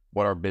 That's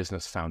what our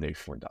business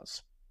foundationally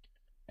does.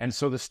 And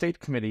so the state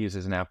committees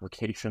is an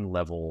application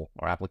level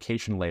or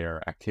application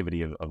layer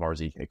activity of our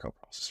ZK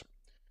coprocessor.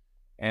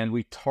 And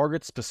we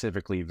target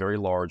specifically very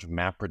large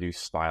MapReduce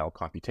style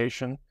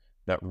computation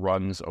that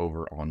runs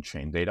over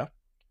on-chain data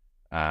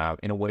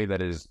in a way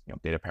that is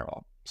data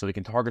parallel. So we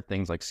can target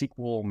things like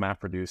SQL,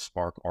 MapReduce,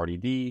 Spark,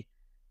 RDD,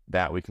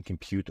 that we can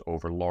compute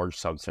over large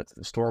subsets of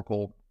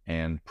historical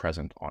and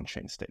present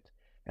on-chain state.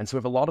 And so we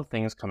have a lot of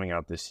things coming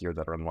out this year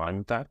that are in line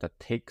with that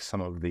take some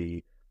of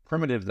the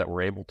primitives that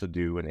we're able to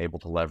do and able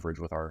to leverage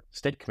with our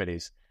state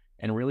committees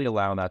and really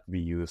allow that to be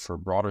used for a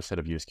broader set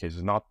of use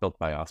cases, not built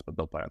by us, but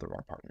built by other of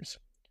our partners.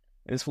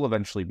 And this will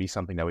eventually be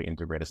something that we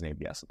integrate as an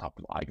AVS on top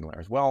of the EigenLayer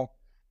as well.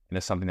 And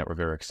it's something that we're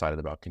very excited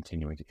about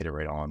continuing to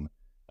iterate on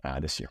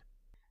this year.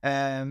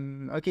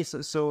 Okay,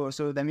 so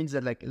that means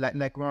that like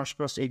Lagrange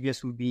first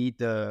AVS will be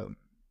the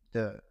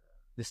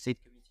state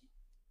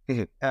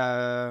committee.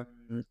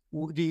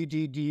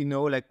 Do you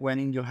know like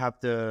when you have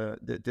the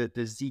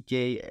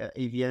ZK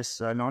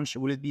AVS launch?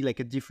 Will it be like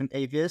a different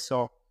AVS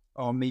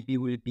or maybe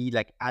will it be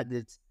like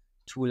added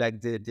to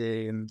like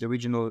the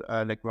original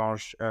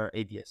Lagrange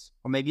AVS?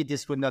 Or maybe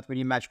this would not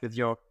really match with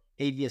your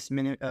AVS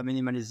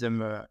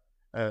minimalism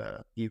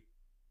view.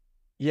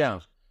 Yeah.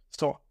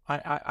 So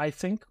I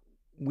think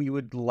we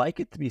would like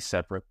it to be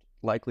separate,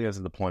 likely as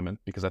a deployment,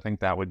 because I think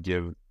that would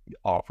give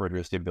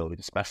operators the ability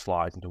to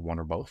specialize into one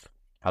or both,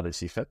 how they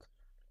see fit.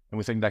 And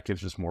we think that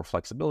gives us more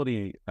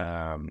flexibility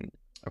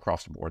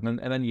across the board. And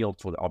then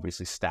yields will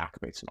obviously stack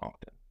based on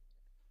opt-in.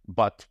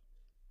 But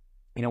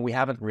we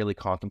haven't really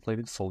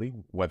contemplated fully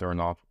whether or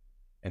not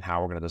and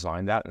how we're going to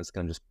design that. And it's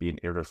going to just be an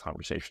iterative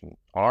conversation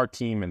on our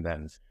team and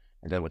then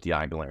with the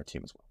Aguilera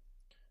team as well.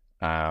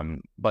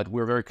 But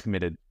we're very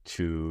committed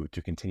to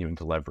continuing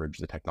to leverage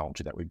the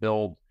technology that we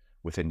build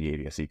within the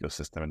AVS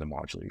ecosystem and the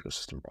modular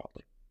ecosystem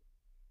broadly.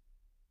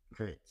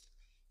 Great.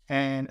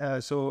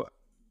 And so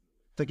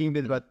talking a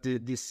bit about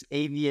this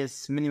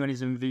AVS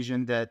minimalism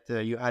vision that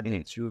you had,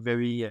 you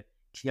very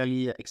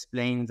clearly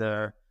explained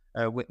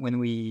when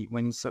we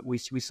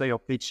saw your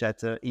pitch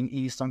in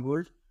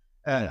Istanbul.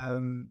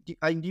 Do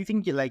you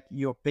think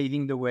you're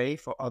paving the way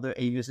for other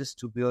AVSs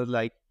to build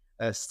like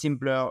a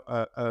simpler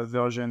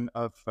version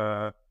of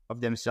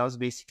themselves,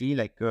 basically?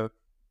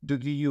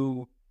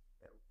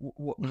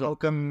 How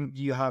come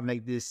do you have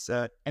like this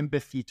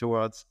empathy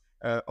towards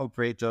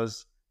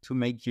operators to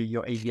make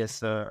your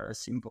AVS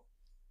simple?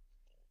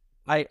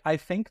 I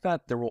think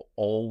that there will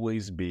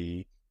always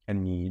be a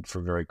need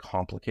for very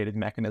complicated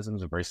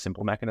mechanisms or very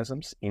simple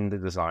mechanisms in the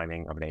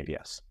designing of an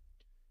AVS.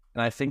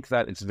 And I think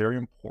that it's very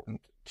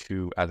important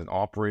to, as an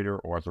operator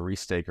or as a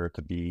restaker,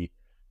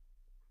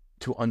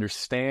 to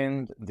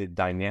understand the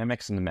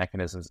dynamics and the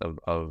mechanisms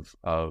of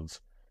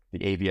the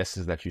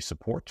AVSs that you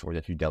support or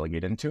that you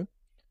delegate into,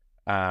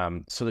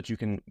 so that you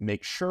can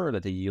make sure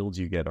that the yields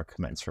you get are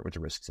commensurate with the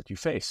risks that you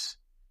face.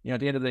 At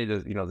the end of the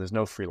day, there's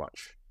no free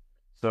lunch.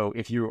 So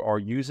if you are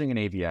using an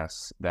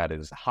AVS that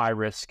is high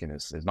risk and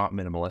is not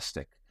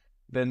minimalistic,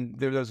 then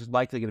there's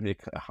likely going to be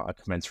a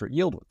commensurate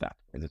yield with that.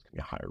 There's going to be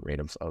a higher rate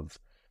of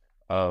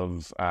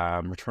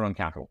return on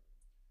capital.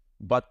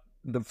 But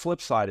the flip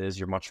side is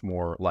you're much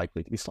more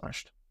likely to be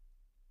slashed.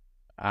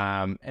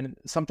 And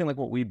something like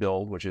what we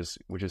build, which is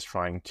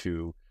trying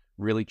to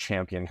really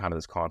champion kind of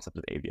this concept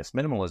of AVS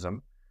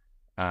minimalism,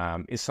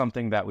 is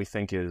something that we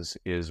think is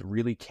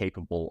really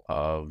capable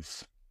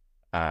of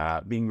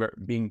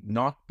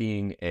not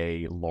being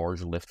a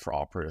large lift for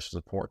operators to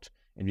support,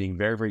 and being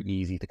very, very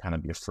easy to kind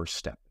of be a first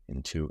step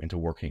into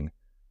working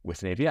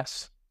with an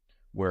AVS,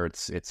 where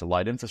it's a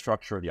light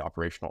infrastructure, the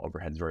operational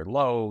overhead is very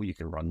low, you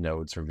can run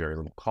nodes for very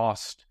little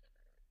cost.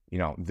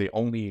 The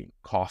only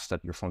cost that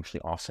you're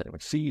functionally offsetting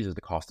with fees is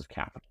the cost of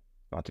capital,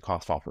 not the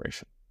cost of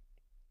operation.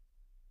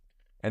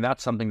 And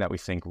that's something that we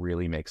think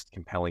really makes it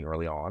compelling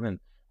early on. And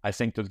I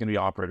think there's going to be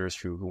operators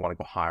who want to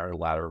go higher the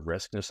ladder of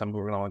risk, and there's some who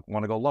are going to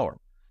want to go lower.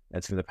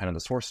 It's going to depend on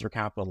the sources of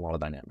capital and a lot of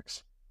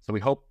dynamics. So we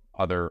hope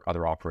other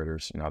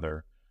operators and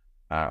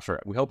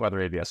we hope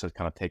other AVSs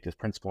kind of take this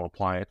principle and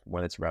apply it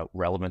when it's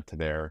relevant to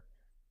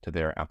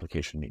their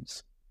application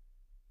needs.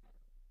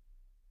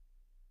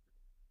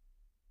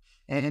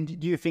 And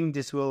do you think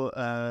this will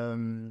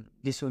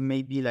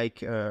maybe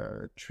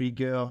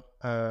trigger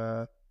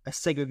a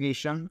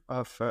segregation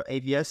of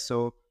AVS?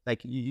 So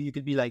like you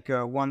could be like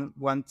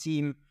one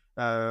team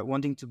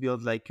wanting to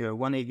build like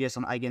one AVS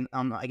on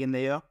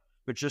eigenlayer,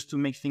 but just to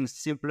make things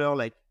simpler,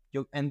 like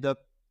you end up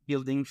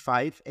building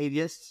 5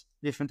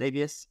 different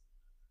AVS.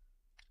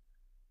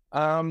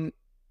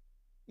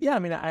 Yeah, I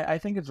mean, I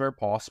think it's very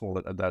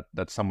possible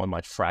that someone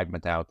might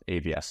fragment out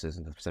AVSs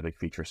into specific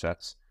feature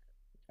sets.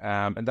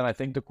 And then I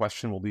think the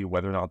question will be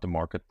whether or not the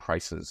market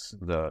prices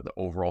the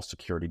overall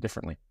security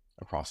differently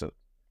across it.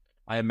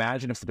 I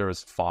imagine if there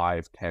was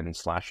 5-10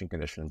 slashing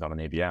conditions on an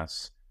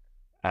AVS,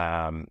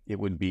 it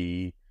would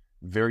be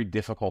very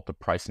difficult to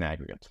price an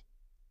aggregate,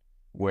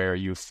 where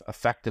you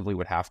effectively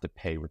would have to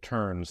pay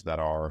returns that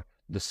are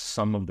the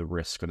sum of the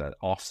risk, or that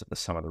offset the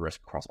sum of the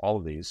risk across all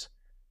of these,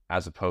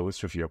 as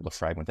opposed to if you're able to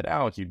fragment it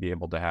out, you'd be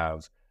able to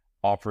have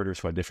operators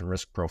who have different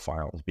risk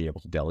profiles be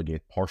able to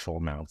delegate partial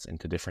amounts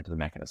into different of the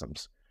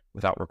mechanisms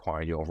without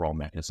requiring the overall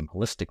mechanism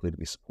holistically to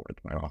be supported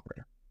by an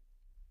operator.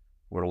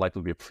 Where it'll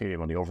likely be a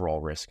premium on the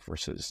overall risk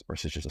versus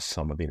just a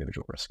sum of the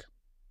individual risk.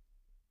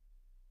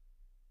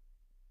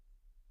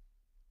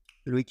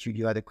 Loïc,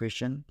 you had a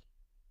question?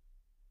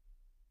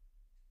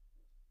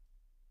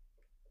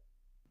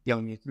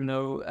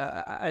 No,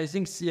 I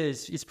think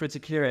it's pretty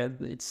clear.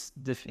 It's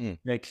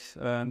definitely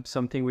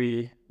something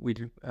we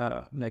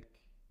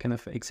kind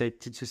of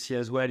excited to see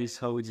as well, is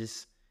how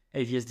this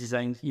AVS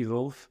design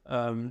evolve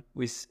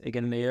with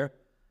eigenlayer.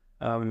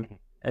 And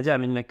yeah, I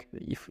mean,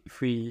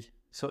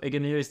 so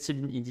eigenlayer is still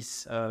in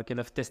this kind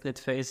of testnet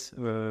phase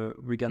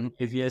regarding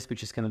AVS,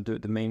 which is kind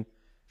of the main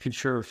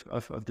feature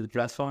of the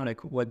platform.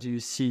 Like, what do you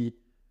see?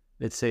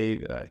 Let's say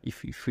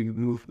if we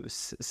move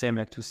same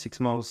like to 6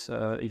 months,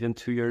 even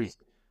 2 years.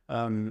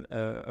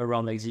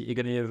 Around like the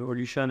eigenlayer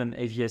evolution and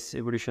AVS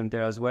evolution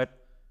there as well.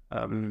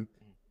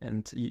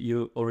 And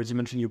you already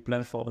mentioned you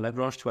plan for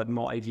Lagrange to add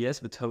more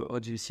AVS, but how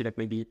do you see like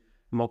maybe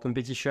more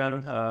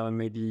competition,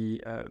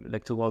 maybe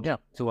like toward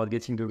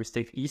getting the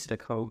restake ETH?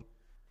 Like how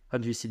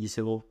do you see this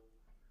evolve?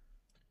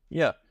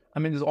 Yeah, I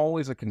mean, there's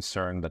always a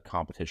concern that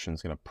competition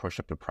is going to push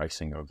up the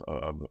pricing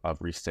of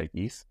restake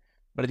ETH.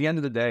 But at the end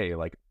of the day,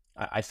 like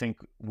I think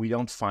we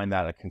don't find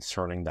that a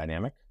concerning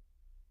dynamic,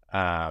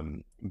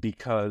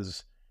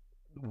 because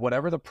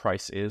whatever the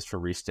price is for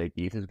restake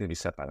ETH is going to be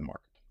set by the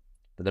market.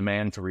 The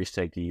demand for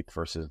restake ETH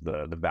versus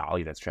the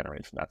value that's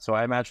generated from that. So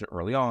I imagine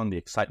early on, the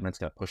excitement's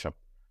going to push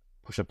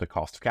up the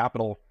cost of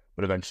capital,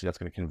 but eventually that's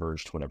going to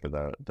converge to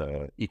whatever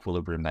the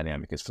equilibrium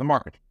dynamic is for the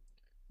market,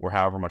 or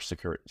however much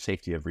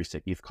safety of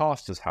restake ETH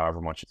costs is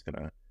however much we're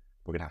gonna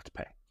have to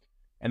pay.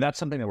 And that's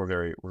something that we're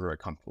very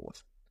comfortable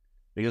with.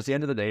 Because at the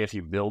end of the day, if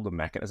you build a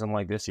mechanism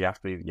like this, you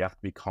have to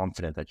be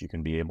confident that you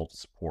can be able to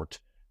support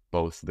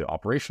both the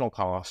operational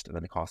cost and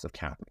then the cost of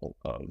capital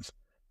of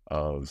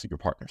your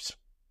partners.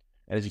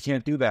 And if you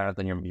can't do that,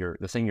 then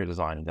the thing you're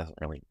designing doesn't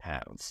really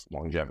have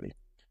longevity.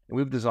 And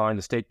we've designed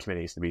the state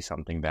committees to be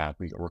something that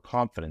we're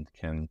confident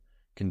can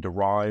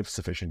derive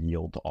sufficient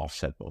yield to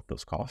offset both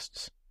those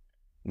costs,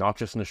 not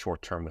just in the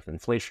short term with an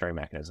inflationary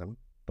mechanism,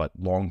 but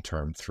long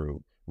term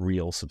through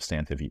real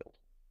substantive yield.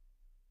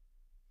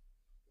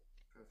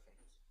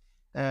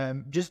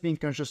 Just being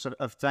conscious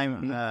of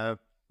time,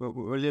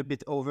 we're a little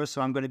bit over,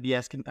 so I'm going to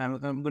ask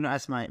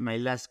my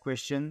last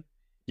question.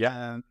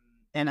 Yeah.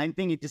 And I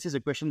think this is a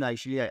question that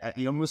actually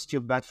I almost feel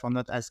bad for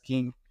not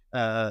asking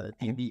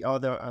the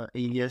other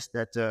areas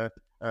that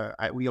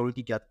we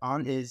already got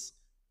on. Is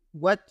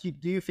do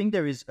you think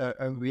there is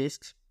a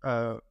risk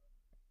for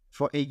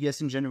AVS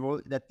in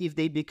general that if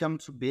they become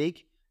too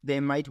big, they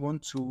might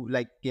want to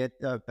get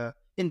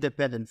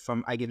independent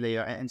from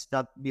EigenLayer and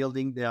start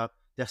building their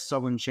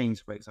sovereign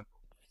chains, for example?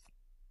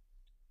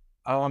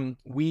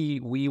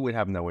 We would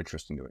have no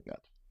interest in doing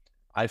that.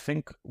 I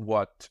think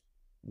what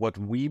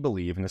we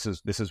believe, and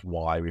this is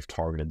why we've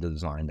targeted the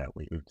design that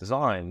we've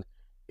designed,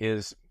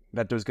 is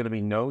that there's going to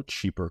be no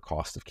cheaper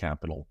cost of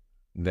capital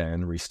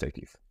than restake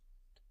ETH.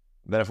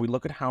 That if we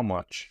look at how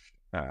much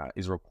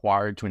is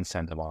required to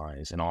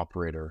incentivize an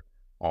operator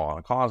on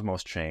a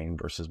Cosmos chain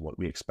versus what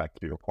we expect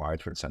to be required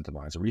to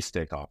incentivize a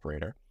restake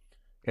operator,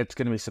 it's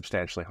going to be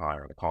substantially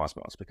higher on the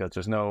Cosmos because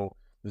there's no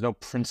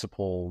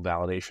principal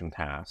validation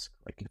task.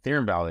 Like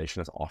Ethereum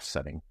validation is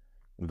offsetting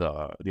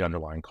the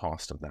underlying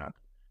cost of that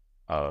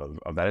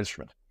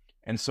instrument.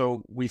 And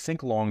so we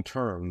think long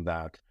term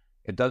that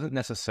it doesn't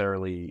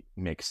necessarily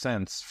make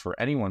sense for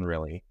anyone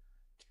really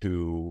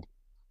to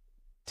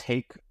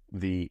take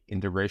the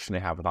integration they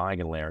have with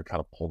EigenLayer and try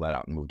to pull that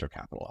out and move their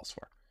capital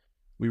elsewhere.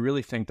 We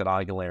really think that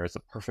EigenLayer is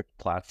the perfect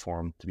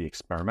platform to be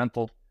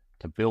experimental,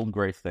 to build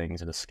great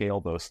things, and to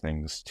scale those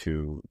things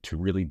to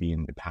really be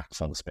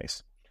impactful in the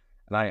space.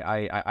 And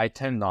I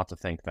tend not to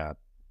think that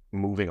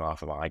moving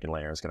off of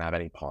EigenLayer is going to have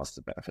any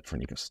positive benefit for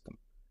an ecosystem,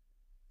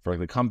 for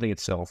the company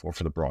itself or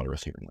for the broader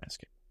Ethereum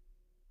landscape.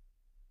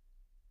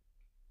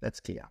 That's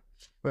clear.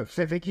 Well,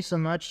 thank you so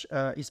much,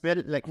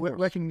 Ismael.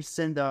 Where can we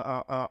send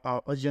our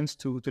audience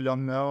to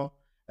learn more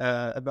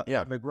about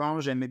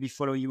Lagrange and maybe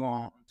follow you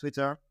on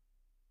Twitter?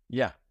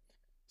 Yeah.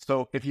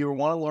 So if you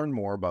want to learn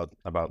more about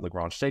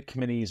Lagrange state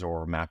committees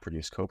or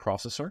MapReduce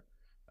coprocessor,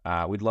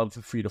 we'd love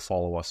for you to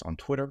follow us on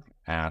Twitter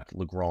at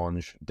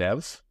Lagrange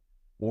Dev,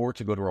 or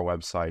to go to our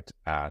website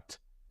at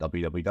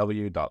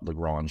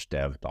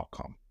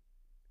www.lagrangedev.com.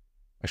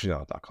 Actually,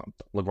 not .com,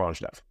 Lagrange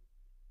Dev.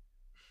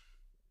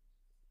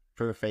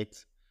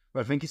 Perfect.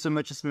 Well, thank you so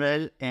much,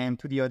 Ismael, and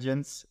to the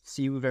audience.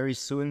 See you very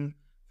soon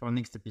for our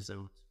next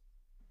episode.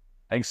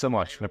 Thanks so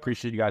much. I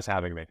appreciate you guys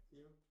having me.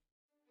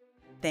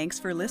 Thanks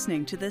for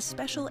listening to this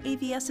special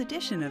AVS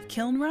edition of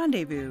Kiln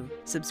Rendez-Vous.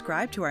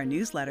 Subscribe to our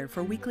newsletter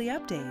for weekly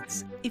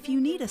updates. If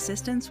you need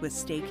assistance with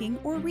staking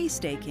or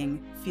restaking,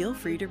 feel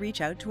free to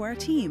reach out to our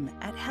team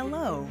at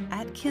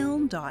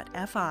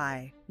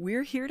hello@kiln.fi.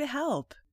 We're here to help.